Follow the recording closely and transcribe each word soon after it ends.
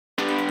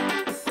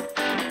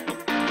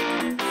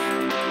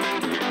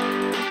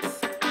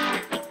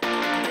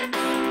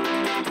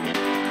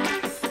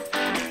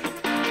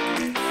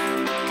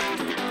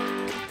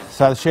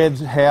So the shed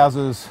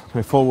houses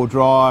my four-wheel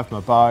drive, my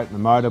boat,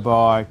 my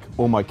motorbike,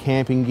 all my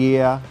camping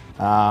gear,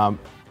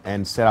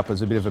 and set up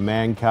as a bit of a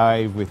man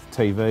cave with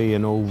TV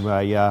and all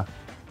the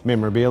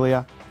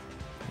memorabilia.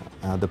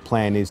 The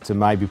plan is to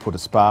maybe put a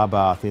spa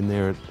bath in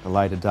there at a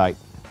later date.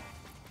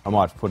 I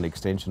might put an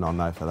extension on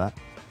though for that.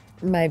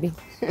 Maybe.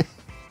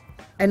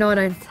 And I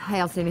don't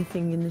house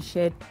anything in the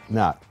shed.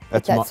 No.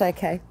 That's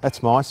okay.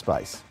 That's my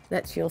space.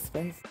 That's your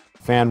space.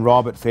 Found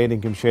Rob at Fair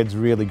Dinkum Sheds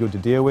really good to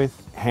deal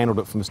with. Handled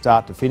it from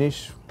start to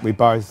finish. We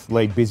both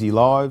lead busy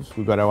lives.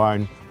 We've got our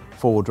own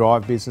four-wheel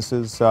drive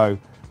businesses, so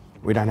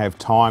we don't have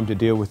time to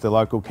deal with the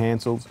local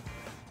councils.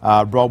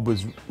 Rob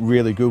was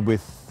really good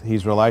with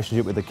his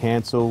relationship with the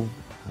council.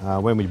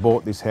 When we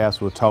bought this house,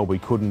 we were told we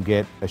couldn't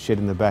get a shed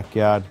in the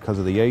backyard because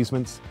of the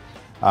easements.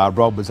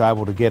 Rob was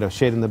able to get a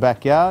shed in the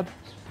backyard,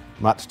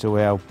 much to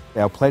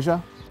our pleasure.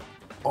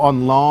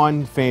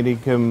 Online, Fair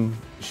Dinkum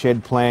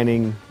shed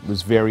planning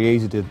was very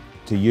easy to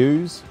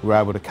use. We were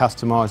able to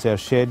customise our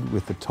shed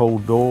with the tall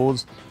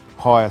doors,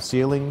 higher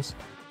ceilings.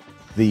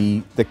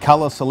 The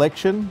colour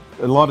selection,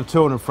 a lot of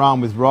to and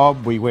from with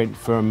Rob. We went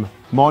from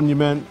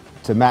monument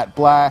to matte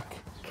black.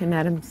 And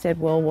Adam said,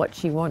 well, what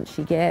she wants,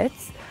 she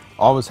gets.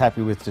 I was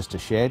happy with just a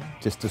shed,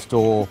 just to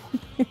store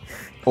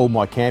all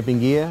my camping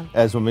gear.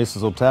 As my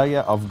missus will tell you,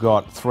 I've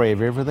got 3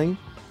 of everything,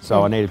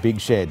 so I need a big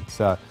shed.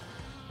 So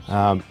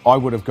I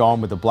would have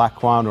gone with a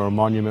black one or a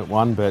monument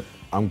one, but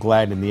I'm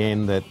glad in the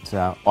end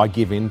that I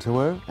give in to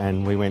her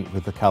and we went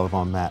with the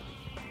COLORBOND mat.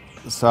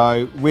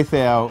 So with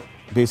our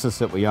business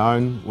that we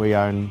own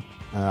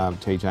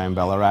TJ and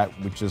Ballarat,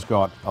 which has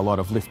got a lot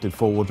of lifted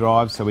four-wheel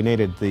drives, so we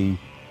needed the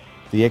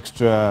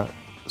extra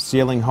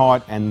ceiling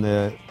height and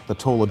the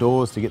taller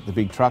doors to get the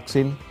big trucks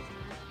in.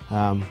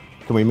 Can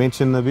we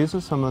mention the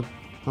business on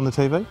the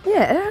TV?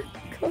 Yeah,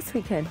 of course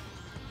we can.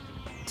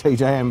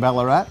 TJ and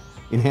Ballarat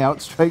in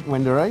Howard Street,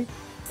 Wendouree.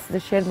 The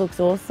shed looks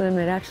awesome.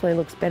 It actually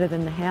looks better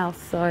than the house.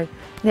 So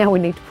now we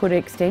need to put an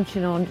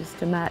extension on just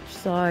to match.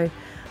 So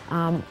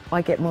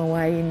I get my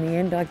way in the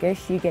end, I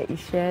guess. You get your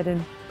shed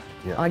and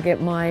I get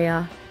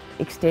my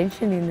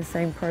extension in the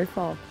same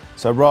profile.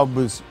 So Rob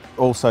was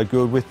also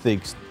good with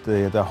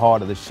the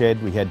height of the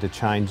shed. We had to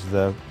change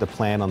the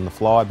plan on the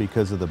fly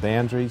because of the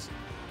boundaries.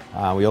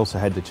 We also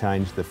had to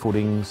change the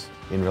footings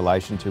in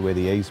relation to where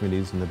the easement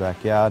is in the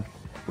backyard,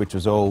 which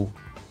was all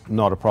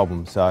not a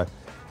problem. So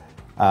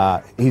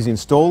his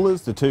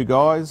installers, the 2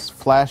 guys,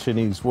 Flash and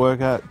his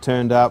worker,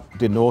 turned up,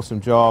 did an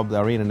awesome job. They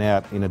were in and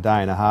out in a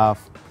day and a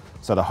half.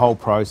 So the whole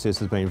process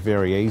has been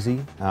very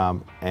easy,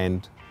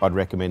 and I'd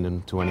recommend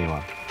them to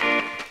anyone.